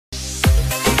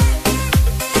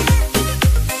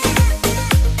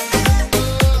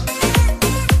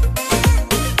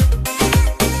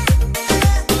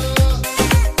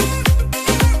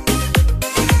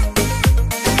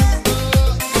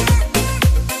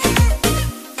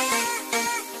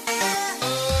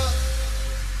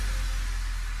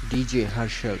DJ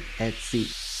Harshal HC.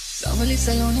 कमली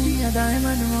सलोनी अदाएं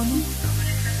मनमोनी,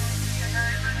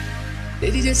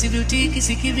 तेरी जैसी beauty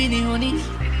किसी की भी नहीं होनी।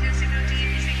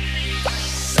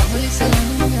 कमली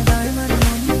सलोनी अदाएं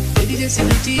मनमोनी, तेरी जैसी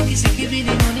ब्यूटी किसी की भी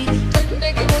नहीं होनी। ठंडे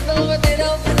की बोतल में तेरा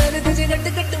प्यार तुझे गट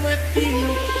गट मैं पी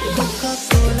लूं। कोका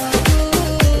कोला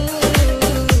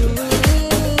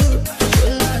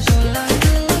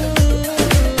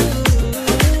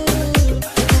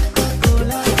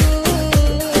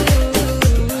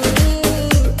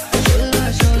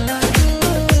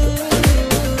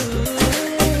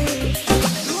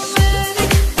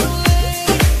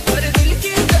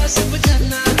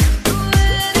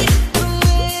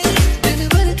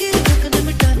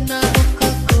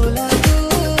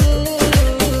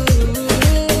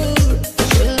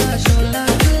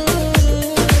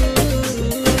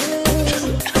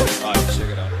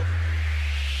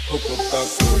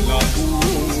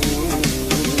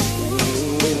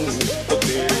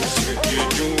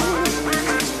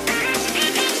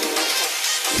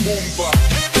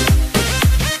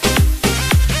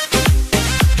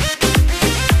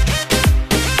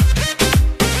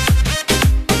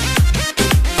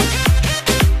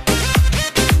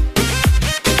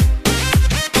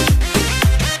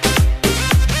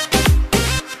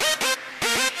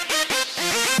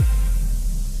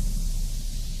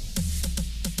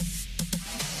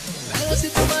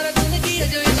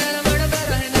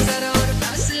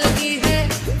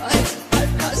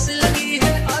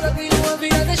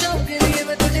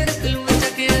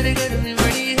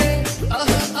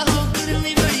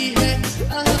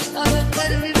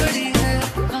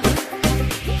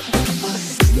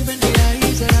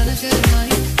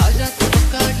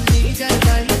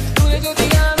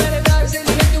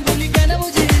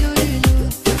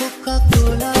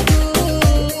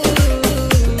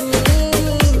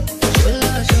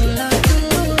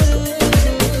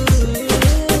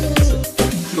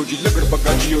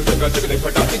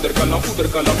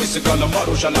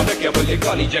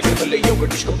काली जैकेट भले योगा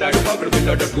डिस्को ब्लैड पागड़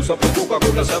बिल्ला डट्टू सब कोका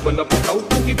कोला सब बंदा पुटाऊ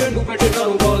की बैंडू बैठे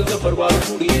तारो बाल जफरवाल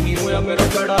कुड़ी नहीं होया मेरा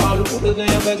कड़ा हाल उड़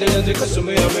गया मैं जैसे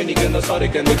कसमे मैं नहीं कहना सारे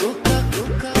कहंदे कोका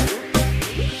कोका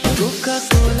कोका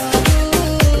कोला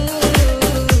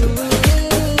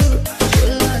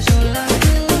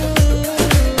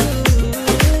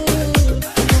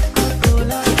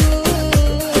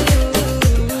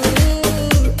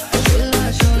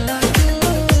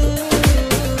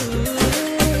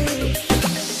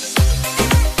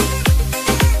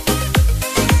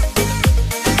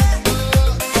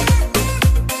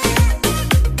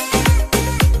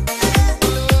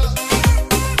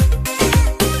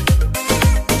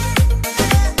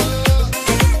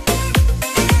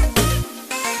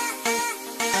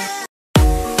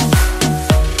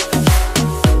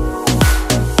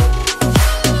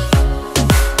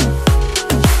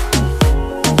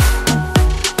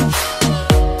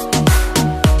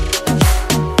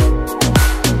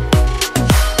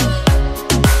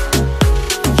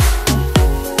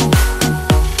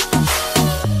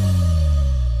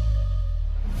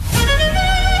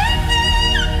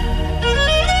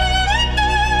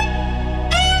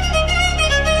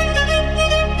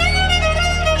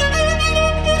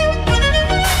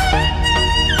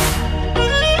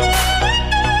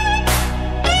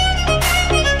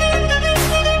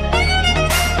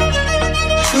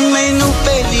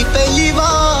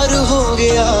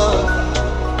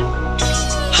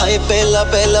पहला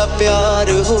पहला प्यार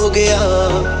हो गया,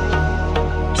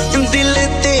 दिल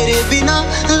तेरे बिना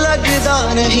लगदा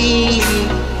नहीं,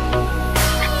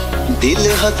 दिल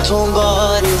हथों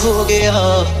बाहर हो गया।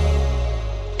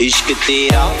 इश्क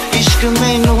तेरा इश्क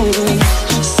मैनू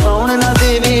सौन ना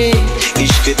देवे,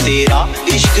 इश्क तेरा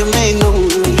इश्क मैनू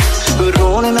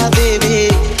रोन ना देवे,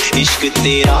 इश्क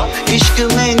तेरा इश्क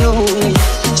मैनू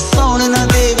सौन ना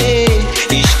देवे,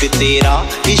 इश्क तेरा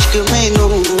इश्क मैनू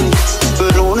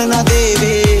रोन ना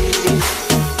देवे।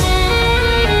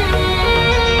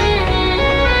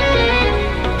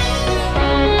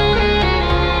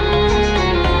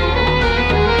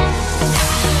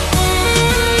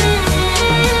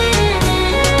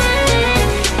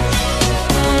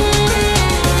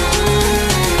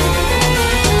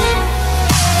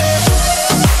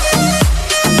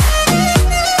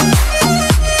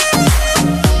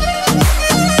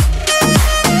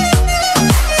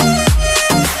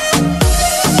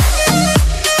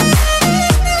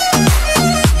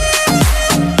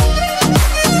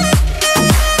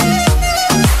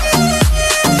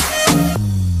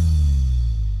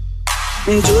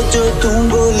 जो जो तुम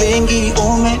बोलेंगी ओ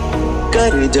मैं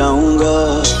कर जाऊंगा,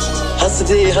 हंस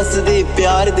हंसदे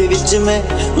प्यार दे विच मैं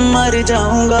मर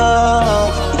जाऊंगा।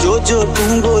 जो जो तू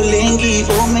बोलेंगी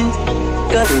वो मैं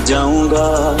कर जाऊंगा।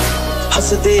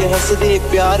 हंसदे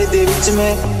प्यार दे विच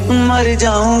मैं मर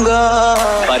जाऊंगा।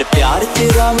 पर प्यार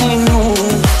तेरा मैनू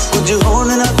कुछ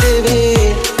होन ना देवे।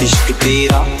 इश्क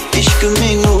तेरा इश्क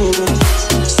मैनू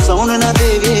सौन ना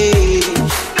देवे।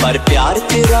 पर प्यार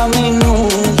तेरा मैनू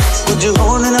कुछ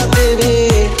होन ना देवे।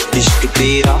 इश्क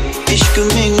तेरा इश्क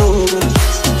मैनू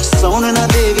सौन ना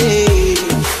देवे।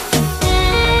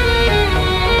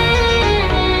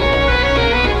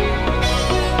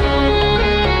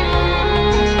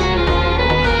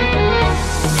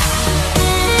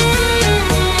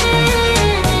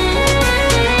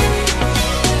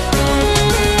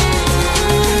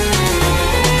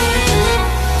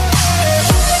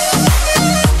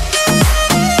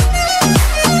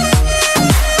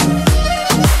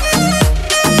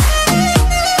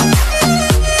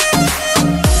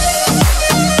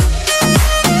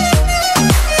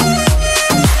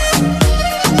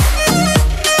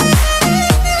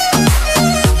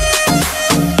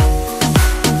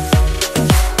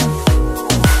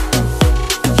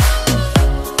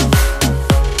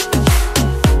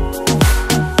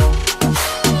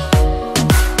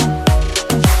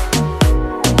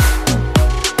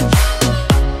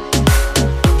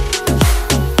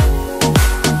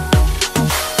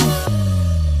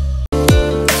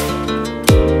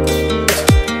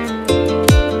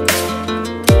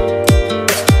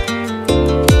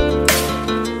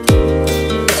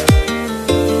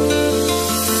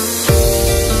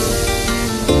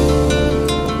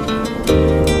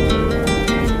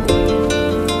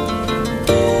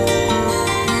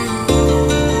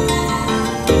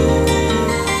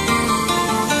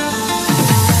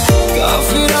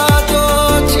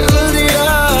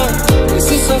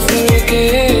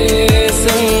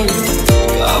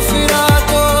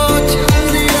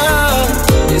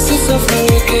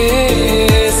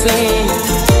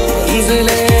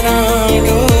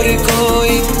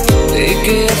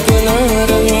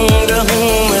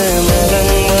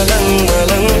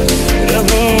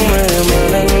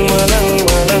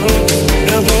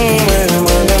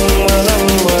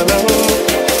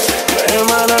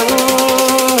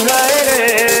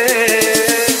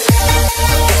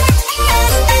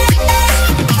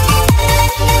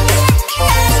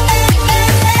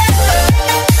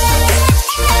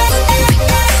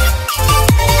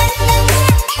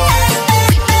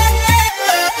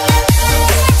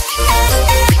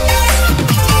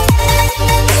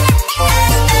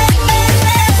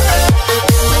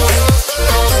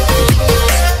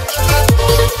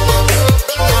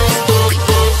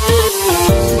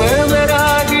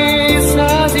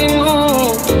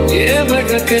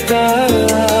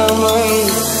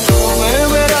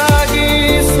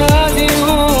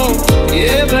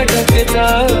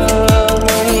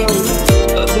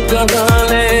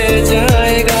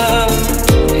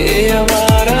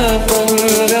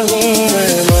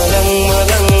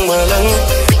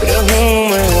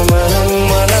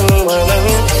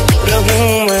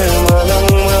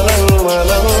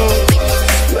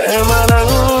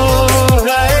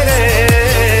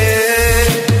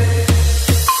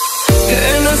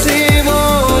 नसीब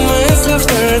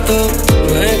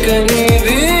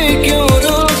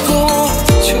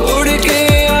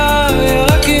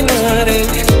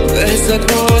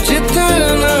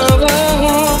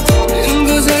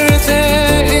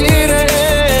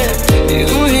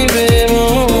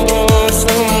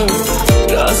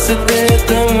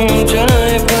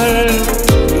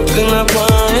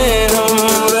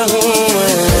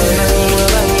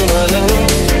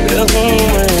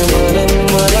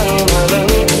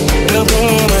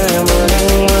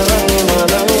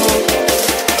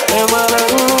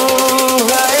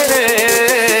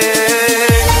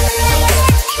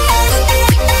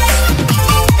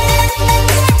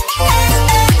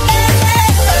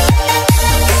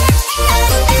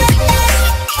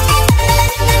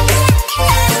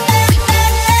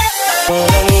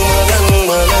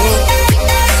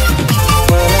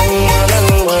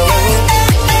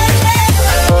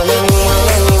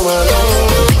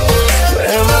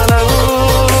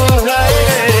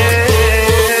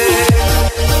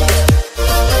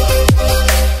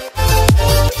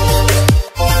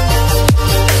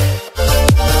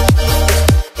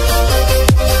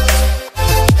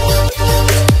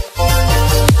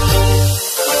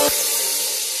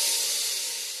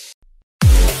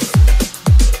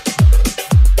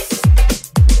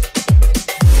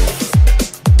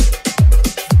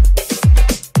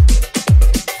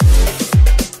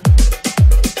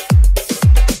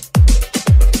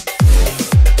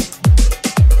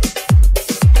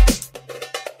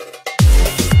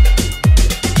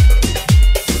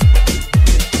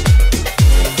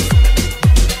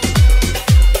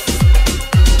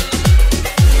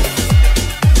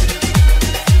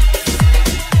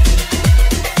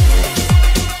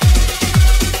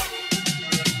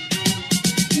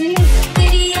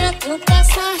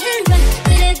साहिल मैं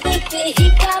तेरे दिल पे ही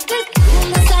काबिल हूँ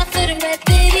मुसाफिर मैं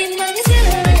तेरी मंजिल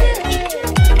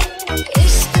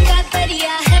इश्क का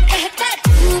दरिया है बहता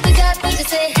डूब जा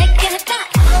तुझसे है कहता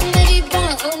आ मेरी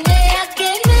बाहों में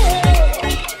आके मिल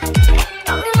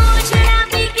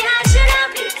शराबी क्या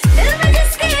शराबी दिल में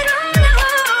जिसके रोग न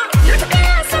हो लुट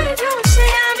गया समझो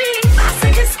शराबी पास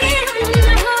जिसके हम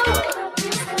न हो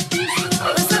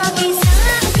ओ साकी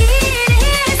साकी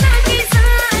रे साकी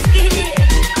साकी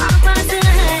आवाज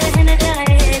आए न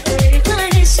जाए कोई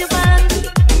ख्वाहिश बाकी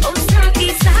ओ साकी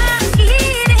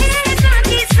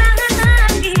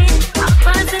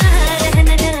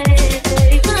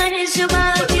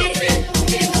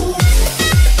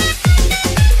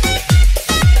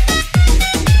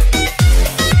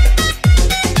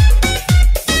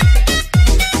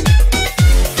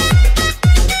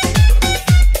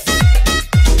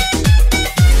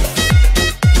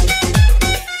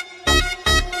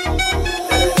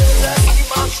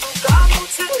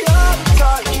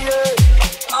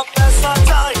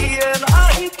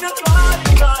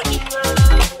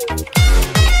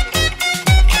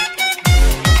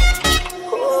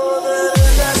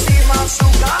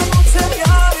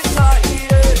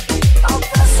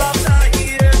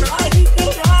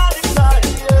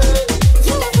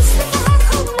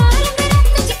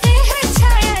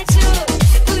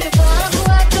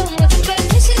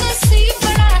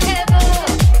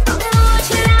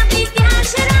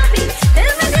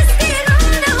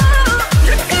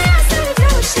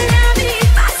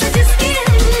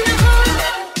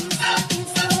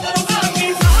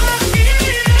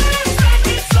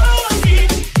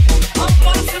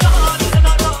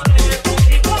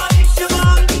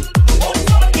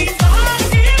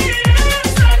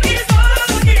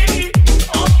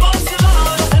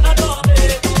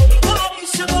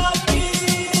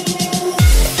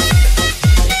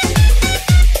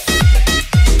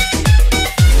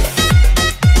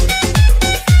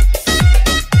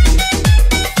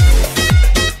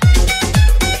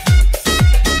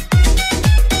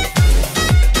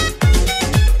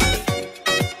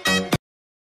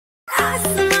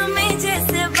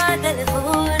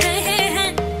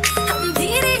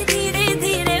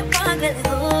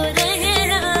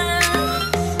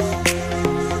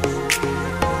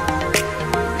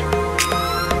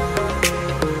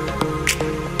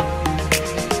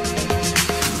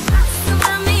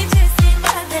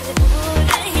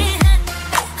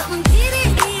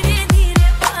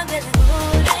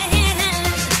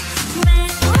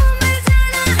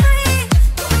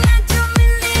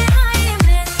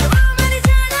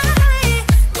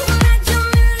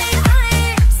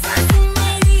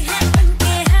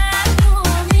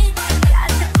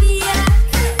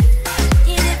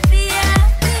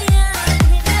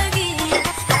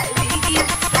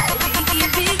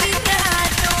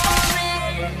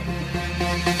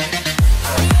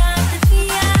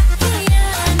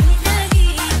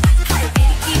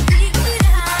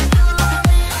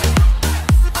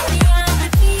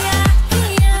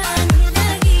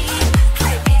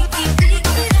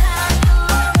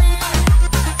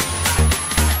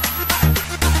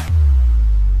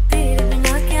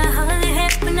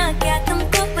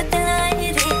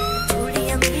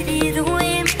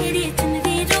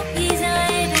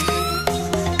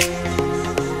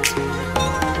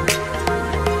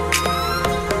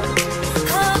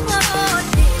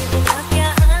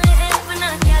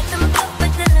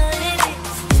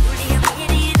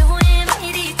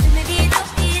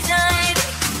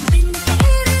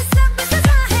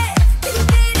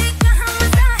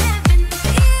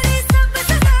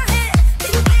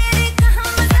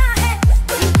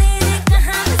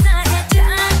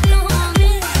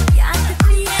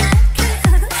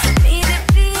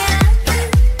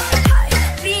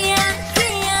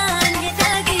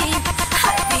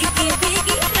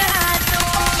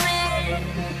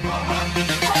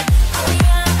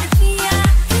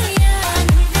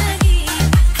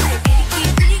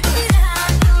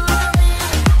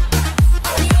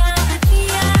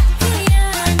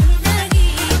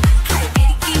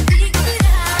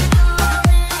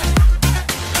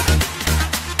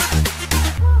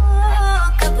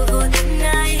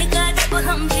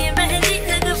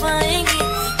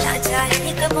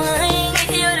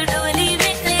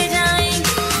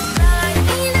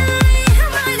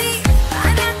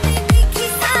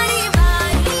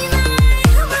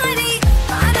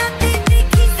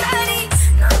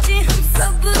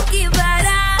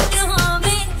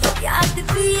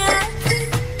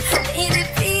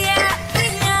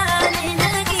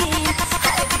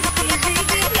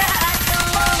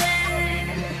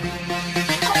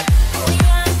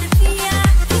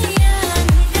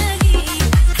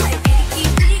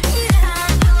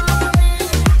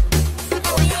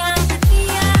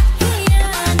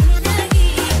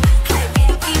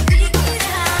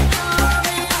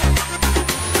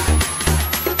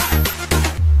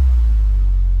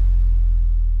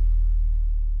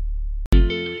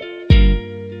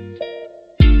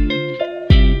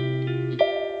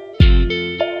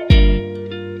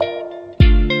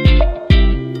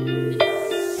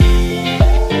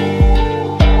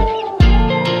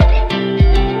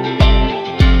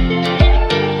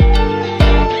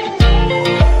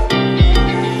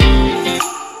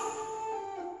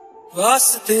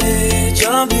वास्ते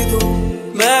जान भी दूं,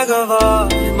 मैं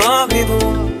गवाह मां भी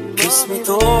दूं,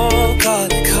 किस्मतों का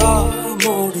लिखा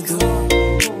मोड़ दूं।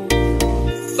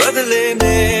 बदले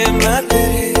में मैं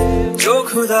तेरे जो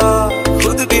खुदा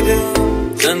खुद भी दे,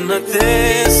 जन्नते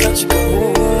सच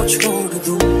कहूँ छोड़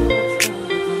दूं।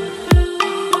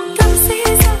 तुमसे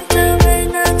ज्यादा मैं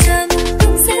ना जानूं,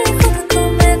 तुमसे खुद को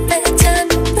मैं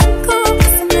पहचानूं, तुमको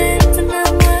बस मैं इतना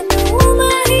मानूं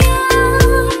माहिया।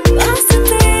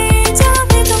 वास्ते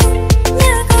जाने दो,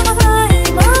 मैं गवाह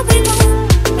मां भी दूं,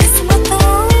 किस्मतों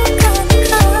का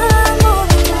लिखा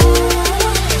मोड़ दूं।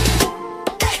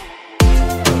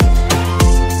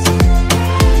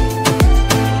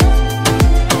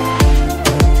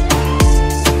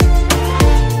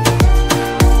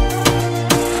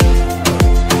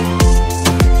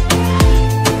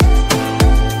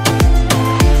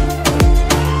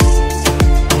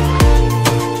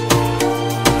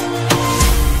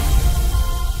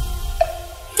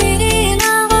 तेरे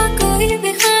अलावा कोई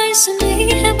भी ख्वाहिश नहीं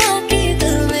है बाकी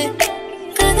दिल में,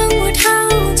 कदम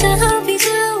उठाऊं जहाँ भी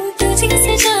जाऊं तुझी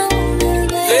से जाऊं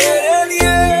मैं। तेरे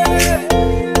लिए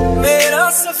मेरा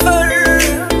सफर,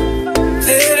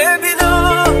 तेरे बिना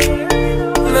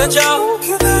मैं जाऊं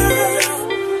किधर।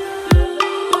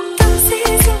 तुमसे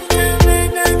ज्यादा मैं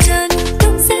ना जानूं,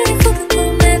 तुमसे खुद को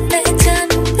मैं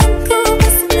पहचानूं, तुमको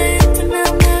बस मैं इतना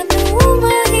मानूं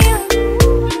माहिया।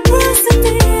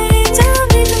 वास्ते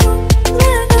जाने दो,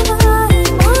 मैं गवाह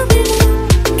मां भी दूं,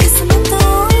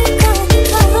 किस्मतों का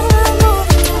लिखा मोड़ दूं।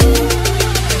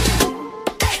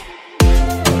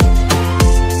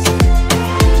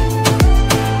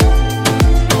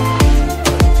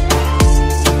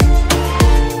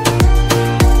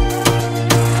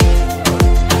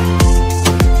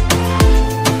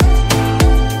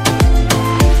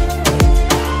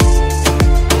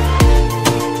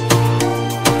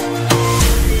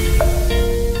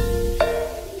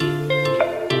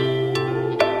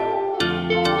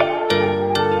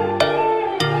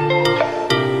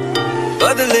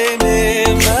 बदले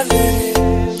में मैं तेरे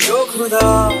जो खुदा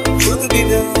खुद भी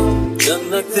दे,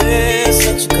 जन्नते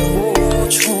सच कहूँ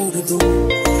छोड़ दूं।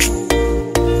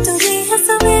 तू ही है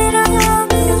सवेरा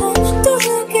मेरा, तू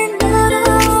है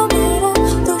किनारा मेरा,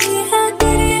 तू ही है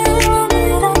दरिया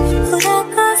मेरा, खुदा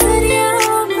का जरिया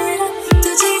मेरा।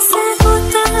 तुझे से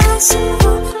होता है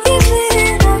शुरू ये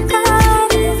मेरा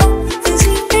कारवां,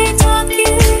 तुझे पे जाके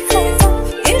खत्म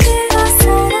ये मेरा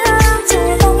सारा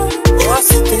जहां।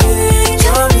 वास्ते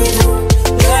जाने दो,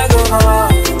 मैं गवाह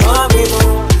मां भी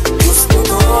दूं,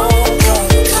 किस्मतों का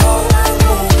लिखा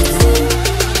मोड़ दूं।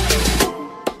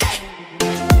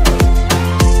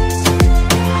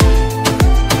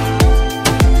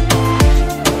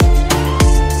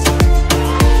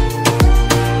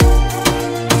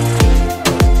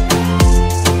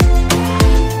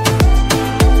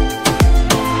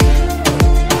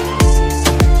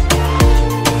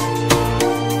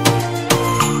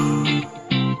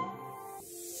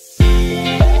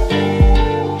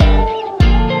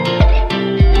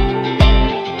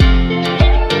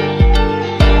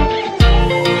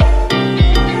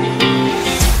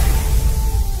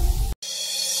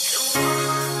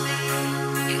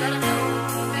 You gotta know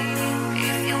me,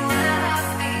 if you love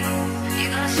me, you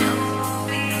gotta show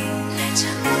me. Let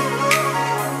you know,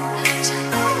 let you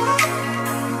know,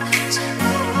 let you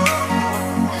know,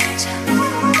 let you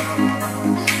know,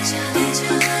 let you know।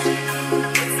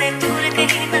 मुझसे दूर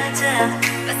कहीं ना जा,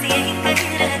 बस यहीं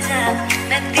कहीं रह जा,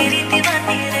 मैं तेरी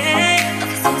दीवानी रे,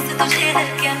 अफसोस तुझे है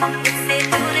क्या। मुझसे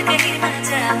दूर कहीं ना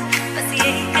जा, बस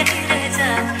यहीं कहीं रह जा,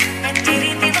 मैं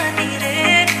तेरी दीवानी रे,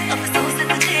 अफसोस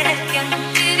तुझे है क्या।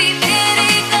 तेरी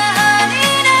मेरी कहानी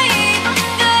नहीं बन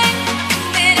गई,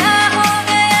 मेरा हो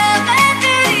गया मैं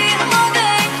तेरी हो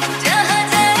गई, जहाँ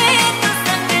जाए तू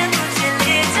संग मुझे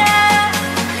ले जा।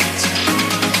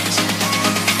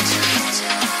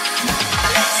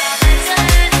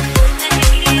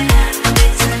 नहीं रात में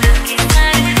चला के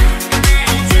सारे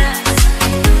मैं जा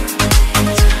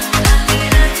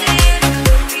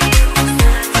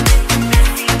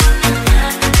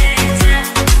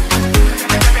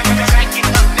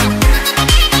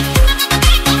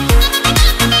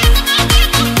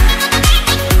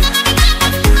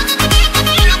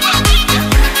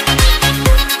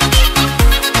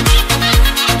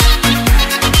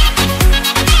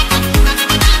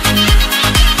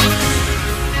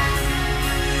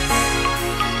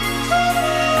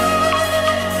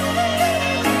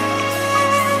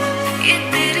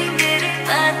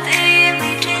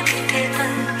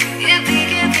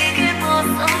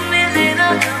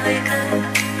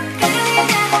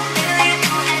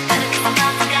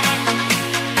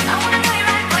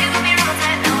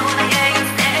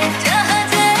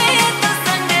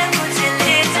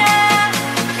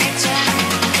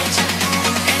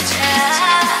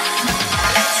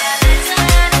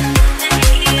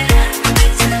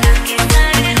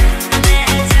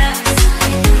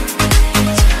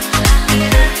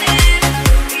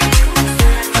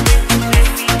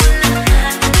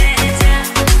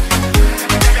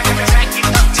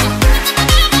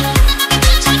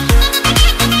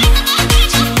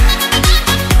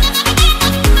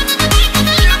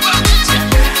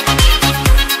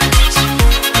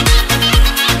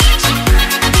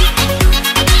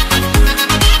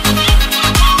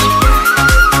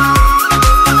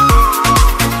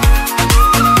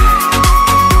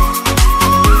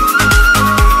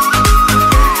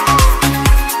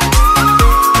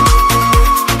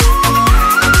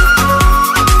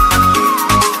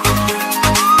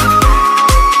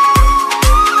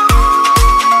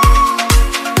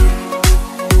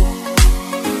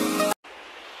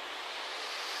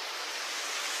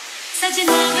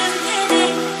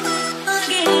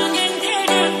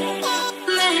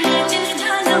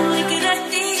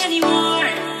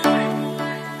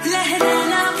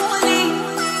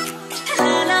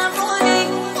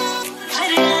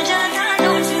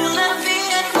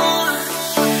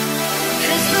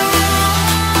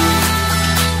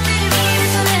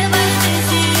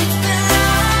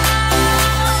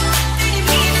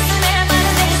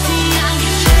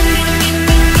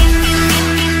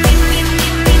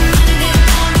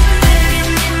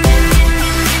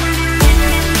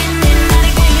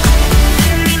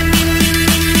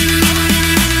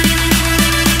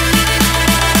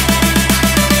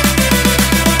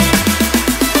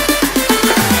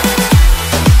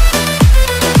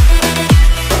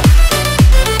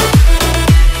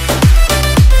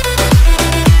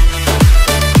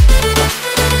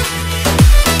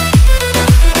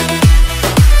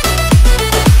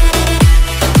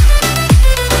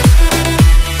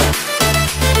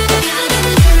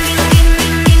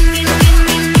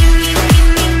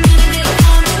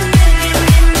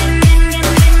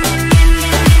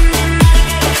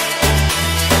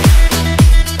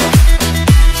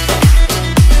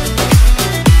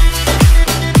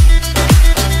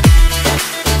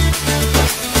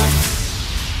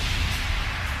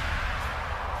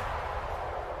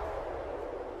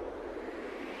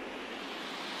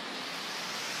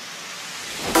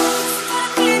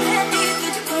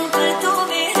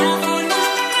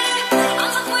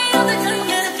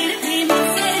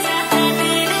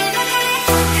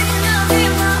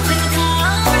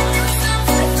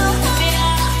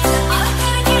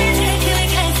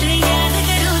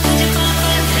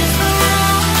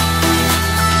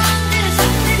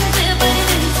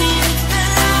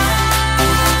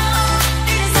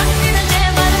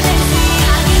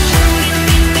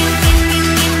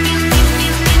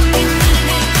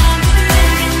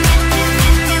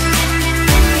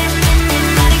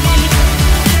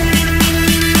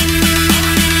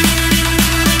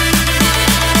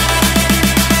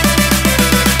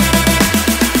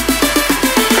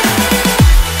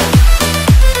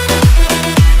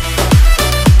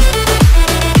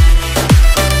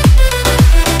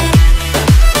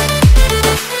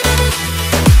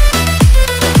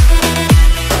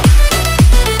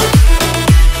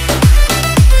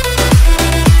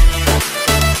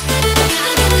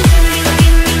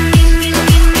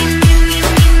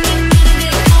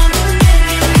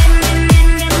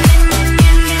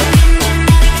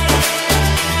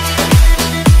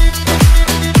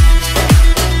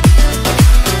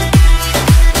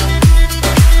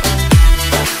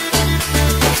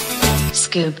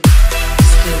Scoop.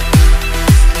 Scoop.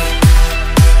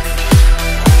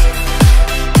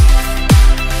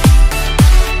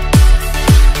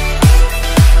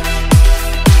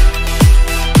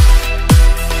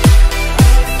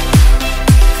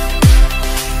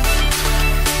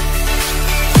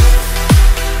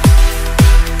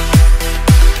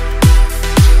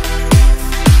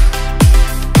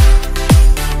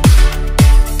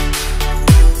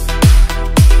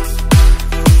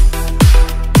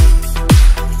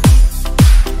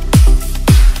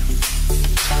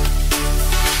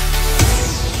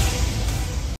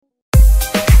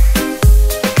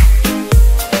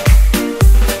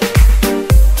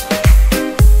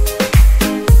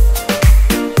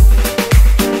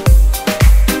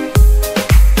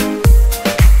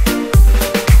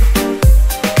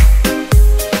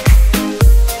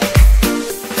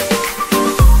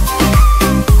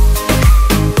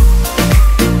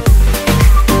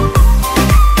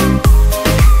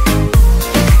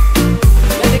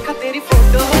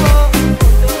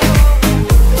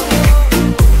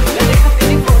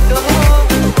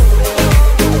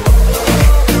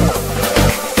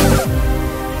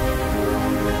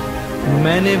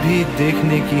 मैंने भी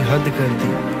देखने की हद कर दी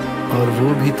और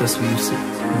वो भी तस्वीर से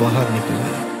बाहर निकल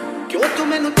गया। क्यों तू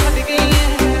मैनू छड़ गई है,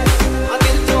 आ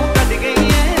दिल चों कट गई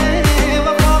है,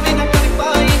 वफा भी ना कर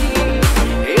पाई,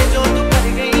 ये जो तू कर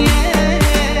गई है।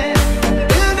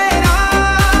 दिल मेरा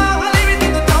हाले भी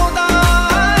तैनू चाहुंदा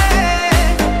है,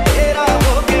 तेरा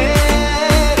होके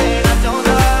रहना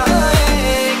चाहुंदा है।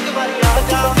 एक बारी आ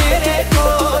जा मेरे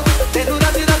कोल, तैनू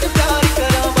रज रज प्यार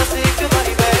करां, बस एक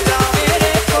बारी बैठ जा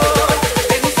मेरे कोल,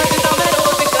 तैनू सजदा मैं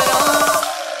रोज करां।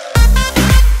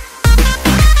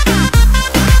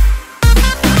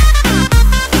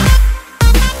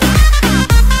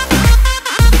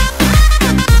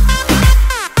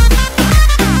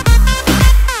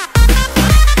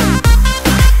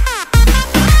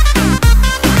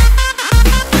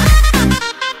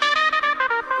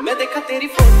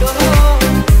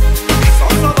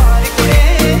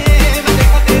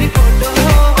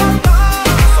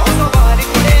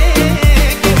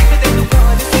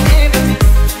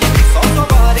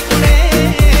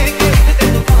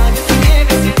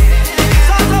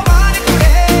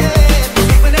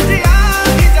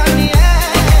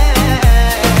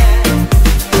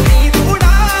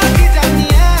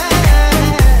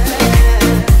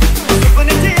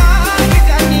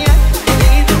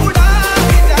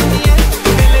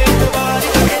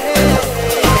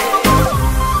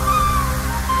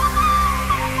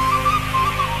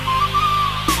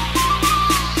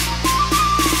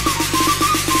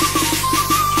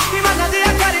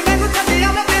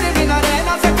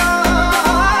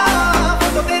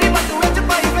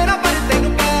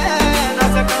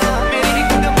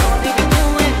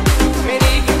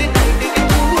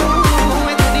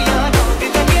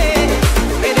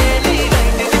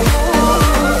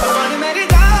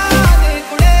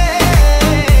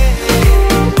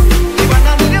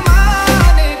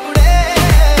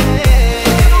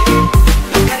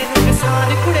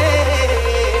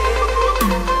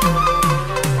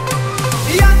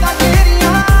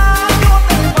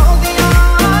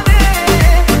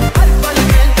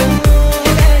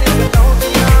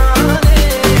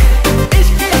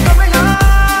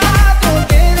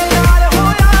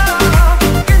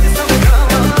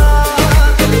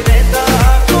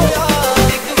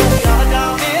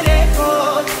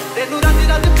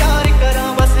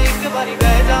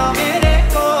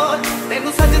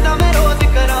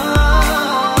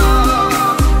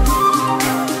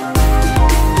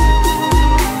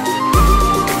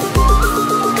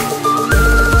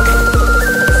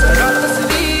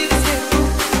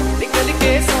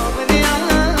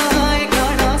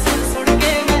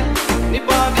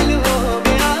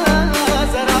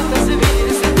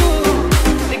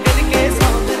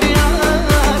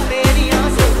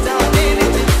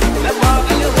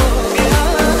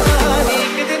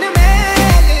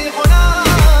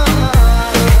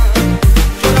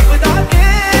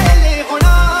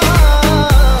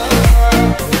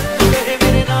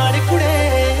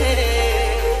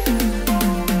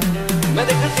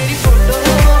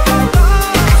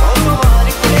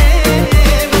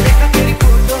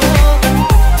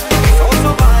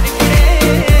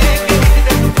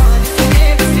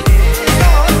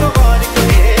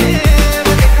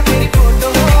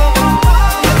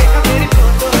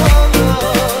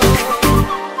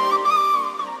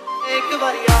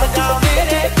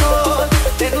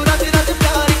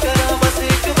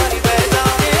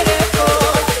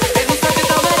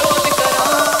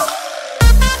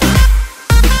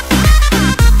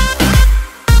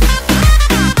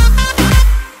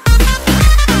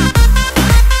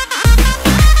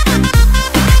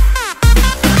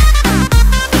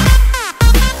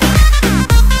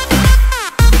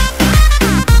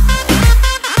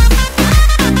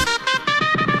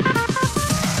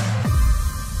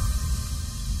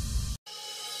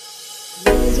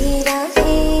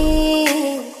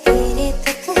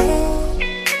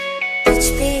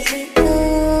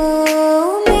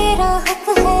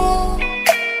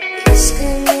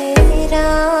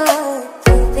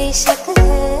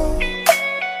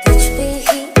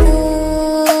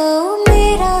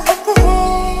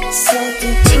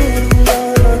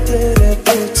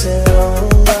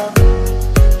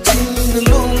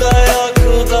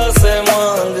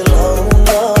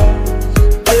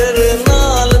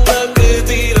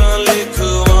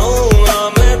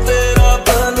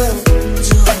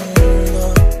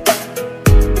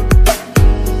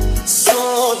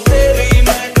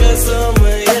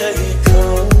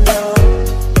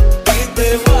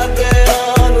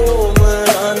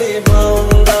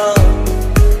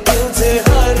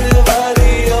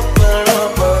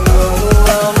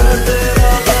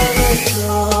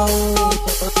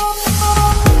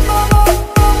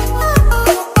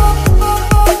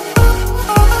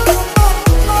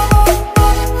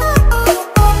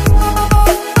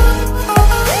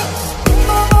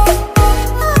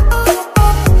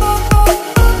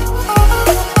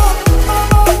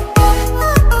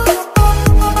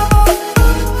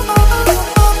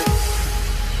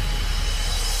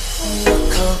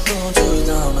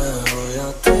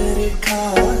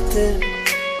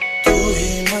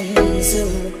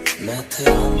 मैं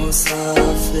तेरा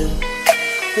मुसाफिर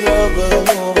रब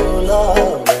मौला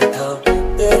बैठा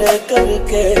तेरे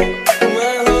करके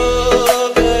मैं हो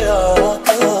गया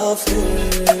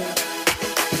काफिर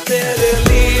तेरे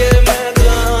लिए मैं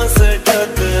जहाँ से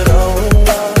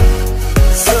टकराऊंगा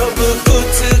सब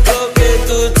कुछ खो के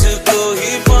तुझको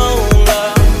ही पाऊंगा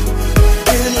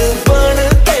दिल बन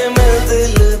के मैं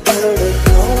दिल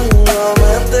धड़काऊंगा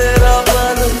मैं तेरा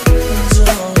बन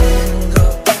जाऊंगा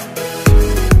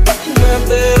मैं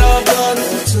तेरा बन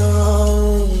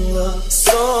जाऊंगा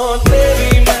सो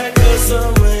तेरी मैं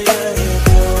कसम यही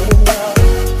खाऊंगा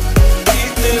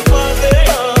बीते वादे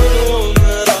यारों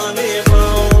मेरा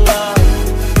निभाऊंगा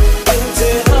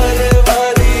तुझे हर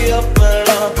बारी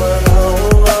अपना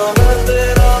बनाऊंगा मैं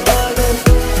तेरा बन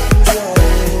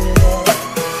जाऊंगा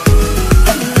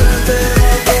मैं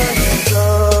तेरा बन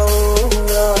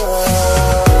जाऊंगा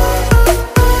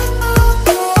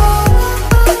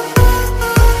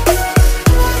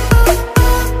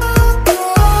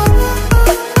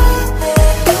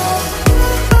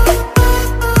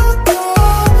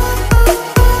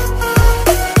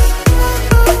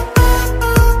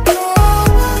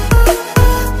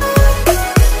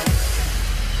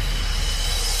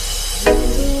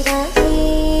मेरी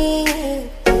राहें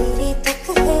तेरे तक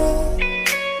है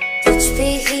तुझ पे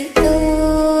ही तो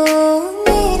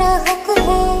मेरा हक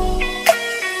है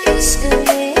इश्क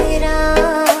मेरा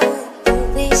तू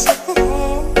बेशक है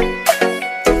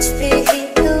तुझ पे ही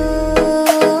तो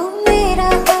मेरा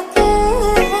हक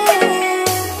है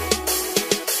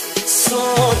सो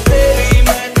तेरी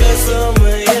मैं कसम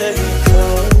यही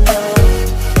खाऊंगा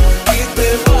बीते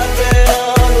वादे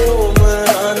यारों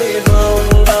मेरा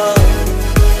निभाऊंगा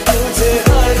तुझे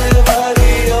हर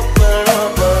बारी अपना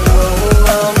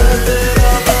बनाऊंगा मैं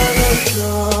तेरा बन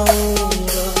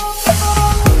जाऊंगा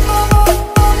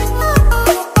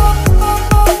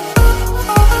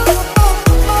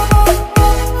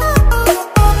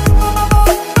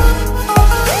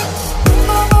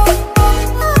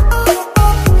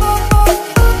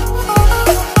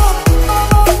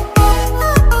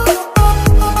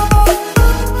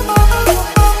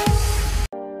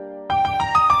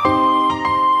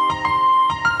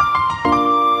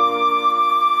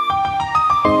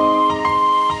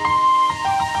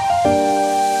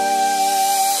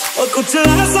और कुछ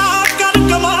ऐसा कर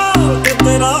कमाल के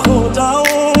तेरा हो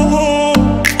जाऊं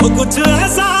और कुछ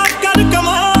ऐसा कर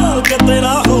कमाल के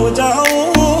तेरा हो जाऊं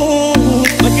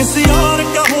मैं किसी और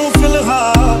का हूँ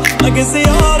फिलहाल मैं किसी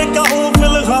और का हूँ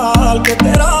फिलहाल के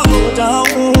तेरा हो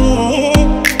जाऊं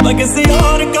मैं किसी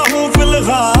और का हूँ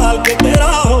फिलहाल के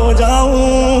तेरा हो जाऊं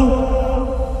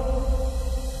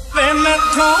वे मैं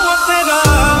तो तेरा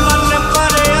मन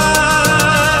पड़या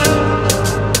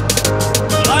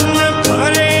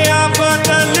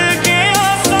बदल गया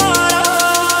सारा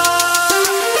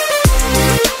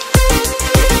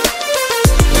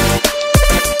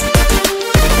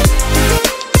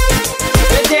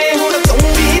जे हुण तू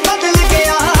भी बदल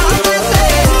गया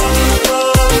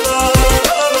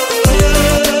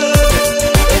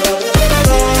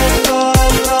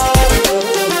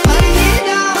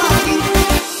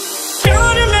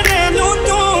प्यार मेरे नू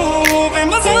तू वे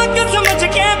मजाक समझ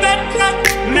के बैठा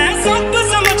मैं सब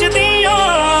समझदी आ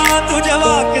तू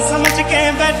जवाक समझ के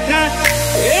बैठा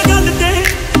ये गलत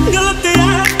है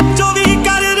जो भी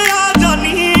कर रहा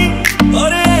जानी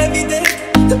और ये भी दे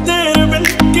तेरे बिन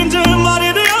किंज मर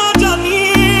रहा जानी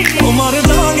ओ मर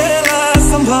जाएंगे ला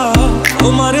संभाल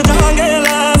ओ मर जाएंगे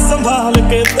ला संभाल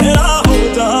के तेरा हो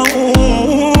जाऊं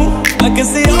मैं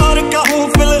किसी और का हूँ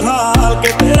फिलहाल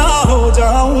के तेरा हो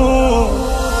जाऊं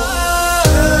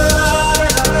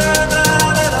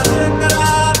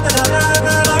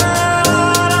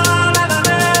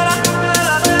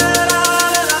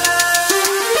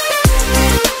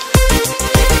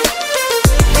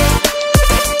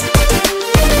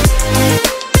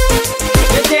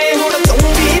जे हुण तू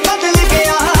भी बदल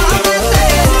गया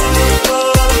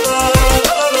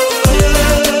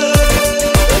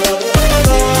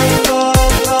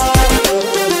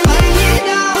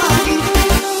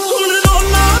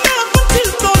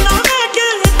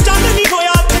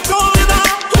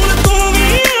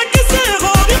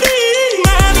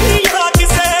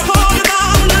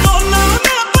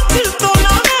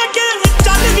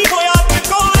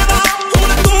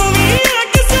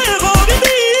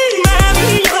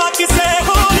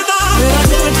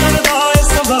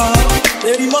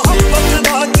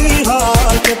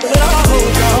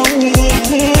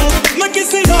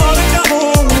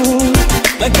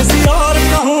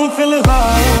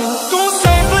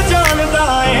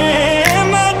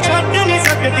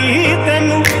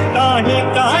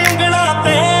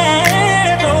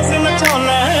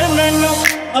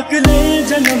अगले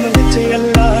जन्म विच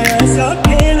अल्लाह ऐसा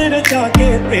खेल रचा के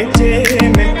भेजे,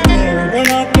 मैं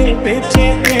बना के भेजे,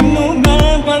 तेनू मैं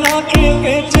बना के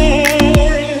भेजे।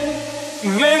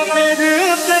 वे मेरे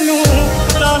तेनू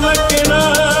तलकना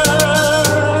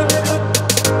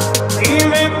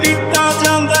इवें पीता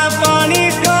जांदा पानी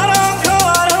खारा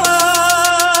खारा।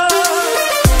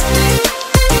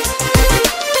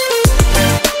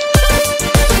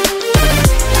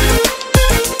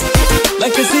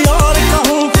 मैं किसी और का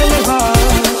हूँ फिलहाल,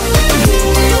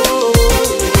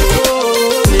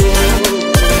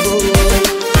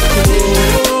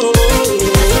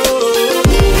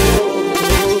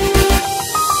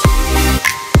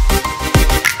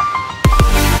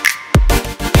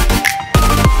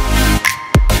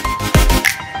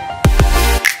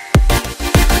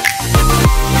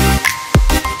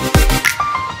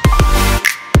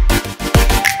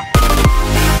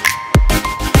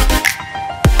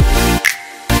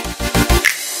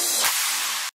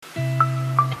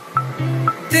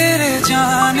 तेरे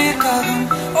जाने का गम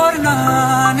और ना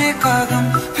आने का गम,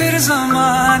 फिर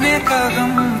जमाने का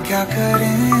गम क्या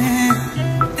करें।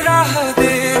 राह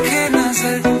देखे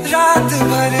नजर रात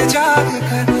भर जाग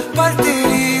कर, पर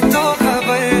तेरी तो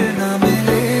खबर न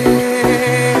मिले।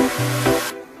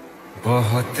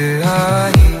 बहुत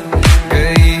आई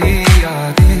गई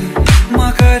यादें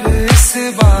मगर इस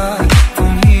बार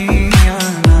तुम ही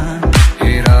आना,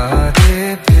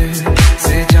 इरादे फिर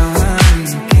से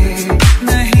जाने के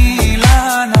नहीं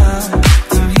लाना,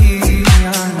 तुम ही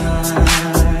आना।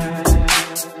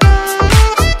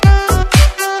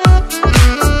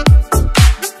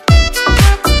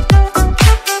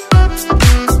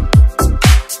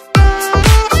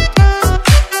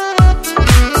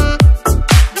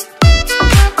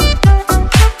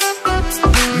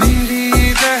 मेरी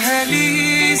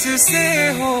दहलीज से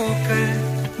होकर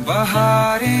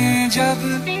बहारें जब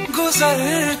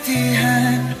गुजरती हैं,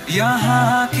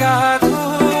 यहाँ क्या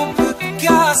धूप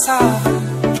क्या सावन,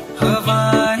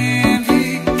 हवाएं भी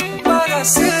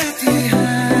बरसती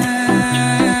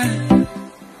हैं।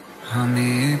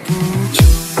 हमें पूछो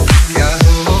क्या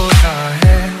होता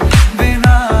है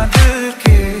बिना दिल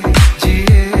के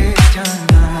जिए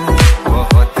जाना।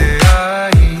 बहुत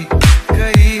आई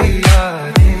गई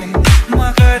यादें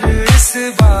मगर इस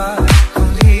बार तुम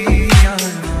ही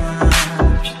आना।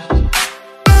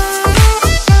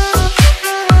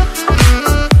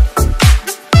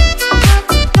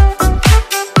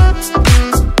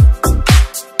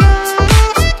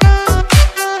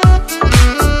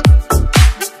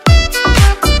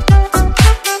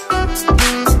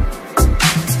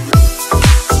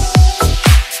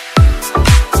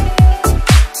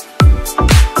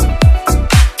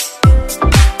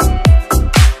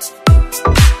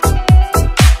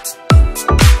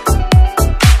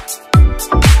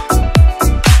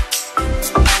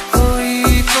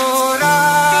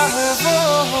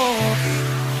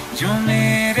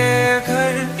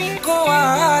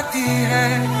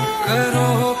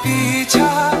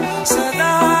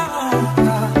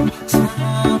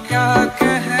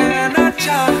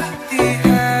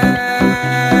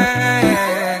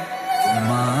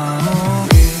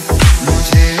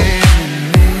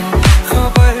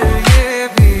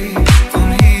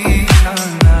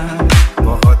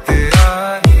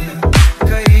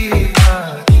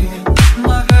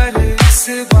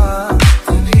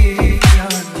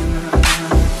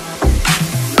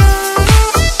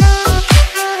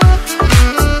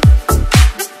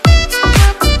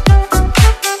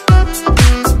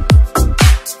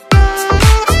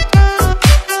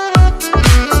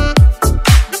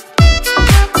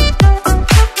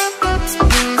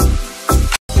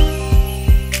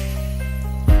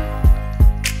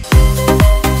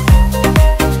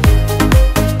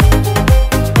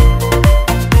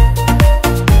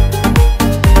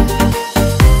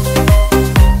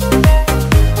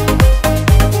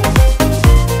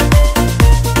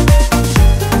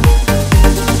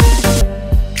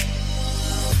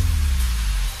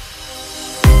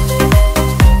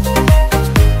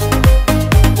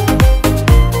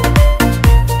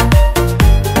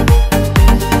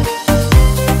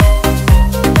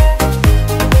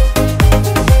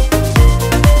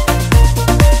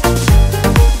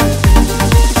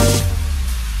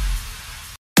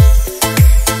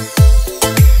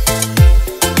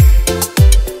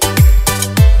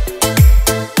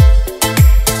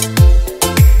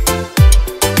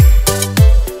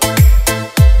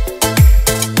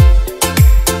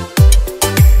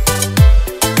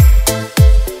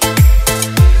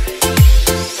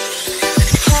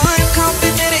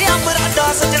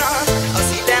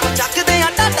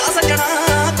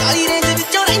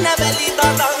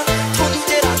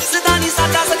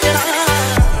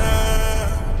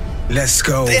 Let's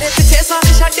go. तेरे पीछे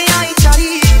सारे छड्डे आई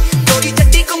चाली थोड़ी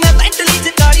चट्टी को मैं बेंटली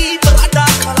च गाड़ी पराठा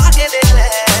खला के देख ले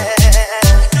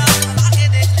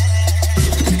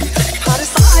हर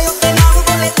सायो पे नाम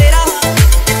बोले तेरा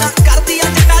ना कर दिया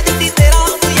जटा जटी तेरा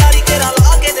तू यारी केरा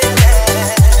ला के देख ले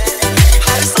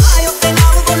हर सायो पे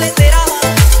नाम बोले तेरा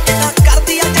ना कर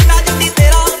दिया जटा जटी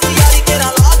तेरा तू यारी केरा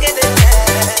ला के देख ले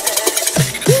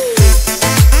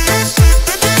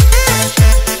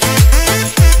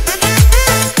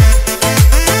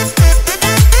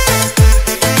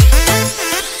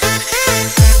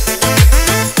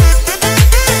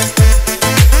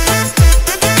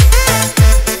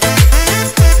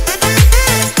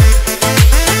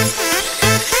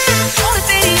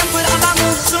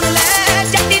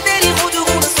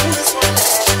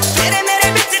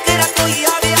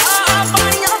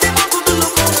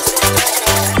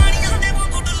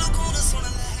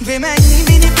वे मैं इन्नी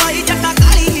भी नहीं पाई जट्टा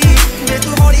काली वे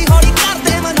तू हौली हौली कर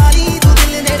दे मनाली तू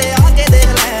दिल नेड़े आके देख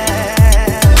ले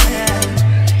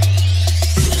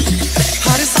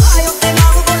हर सायो पे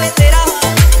नाम बोले तेरा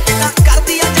ना कर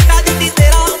दिया जट्टा जट्टी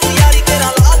तेरा तू यारी केरा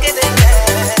ला के देख ले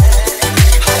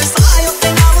हर सायो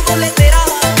पे नाम बोले तेरा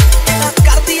ना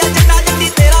कर दिया जट्टा जट्टी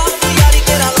तेरा तू यारी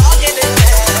केरा ला के देख ले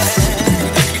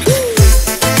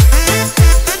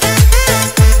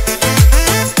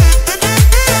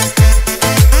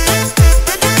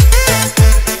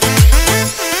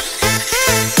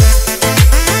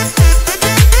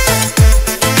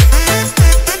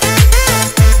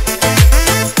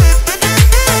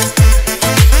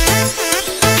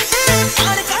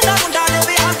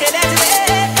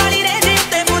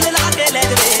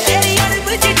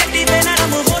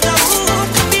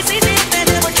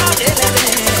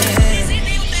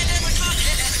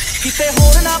किते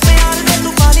होर ना प्यार दे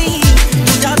तू पानी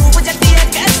दूजा रूप जट्टी है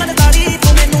कैसन दाड़ी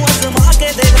तू मैनू अजमा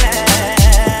के देख ले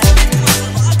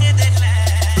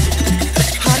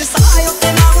हर सायो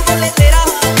पे नाम बोले तेरा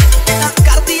ना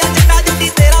कर दिया जट्टा जट्टी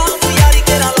तेरा तू यारी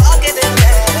केरा ला के देख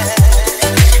ले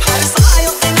हर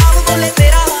सायो पे नाम बोले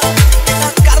तेरा ना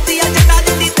कर दिया जट्टा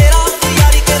जट्टी तेरा तू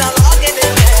यारी केरा ला के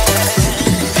देख ले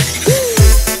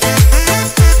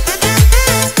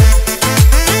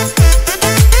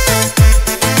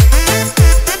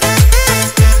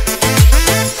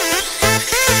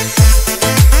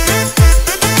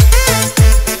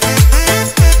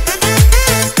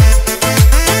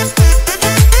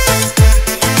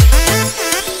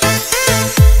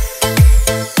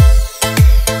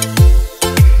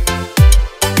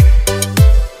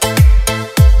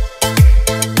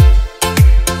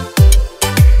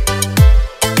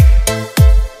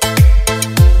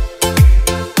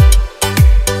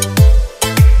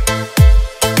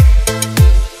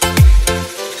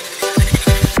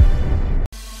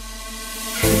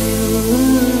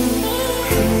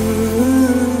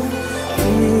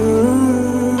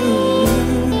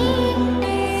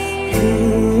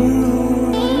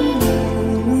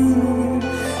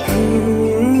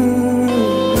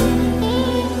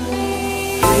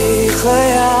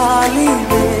ख्याली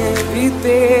में भी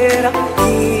तेरा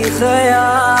ही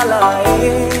ख्याल आए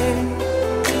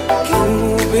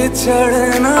क्यों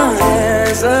बिछड़ना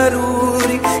है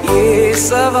जरूरी ये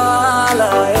सवाल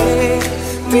आए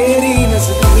तेरी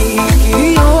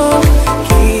नजदीकियों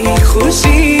की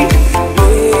खुशी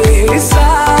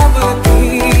बेहिसाब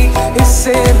थी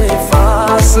इससे में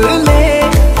फासले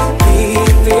भी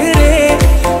तेरे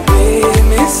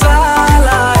बेमिसाल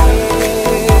आए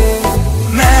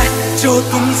मैं जो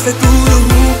तुमसे दूर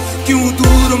हूँ क्यों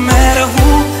दूर मैं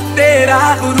रहूँ तेरा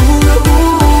गुरूर हूँ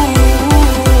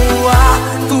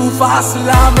तू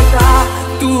फासला मिटा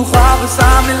तू ख्वाब सा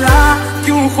मिला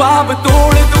क्यों ख्वाब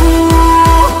तोड़ दूँ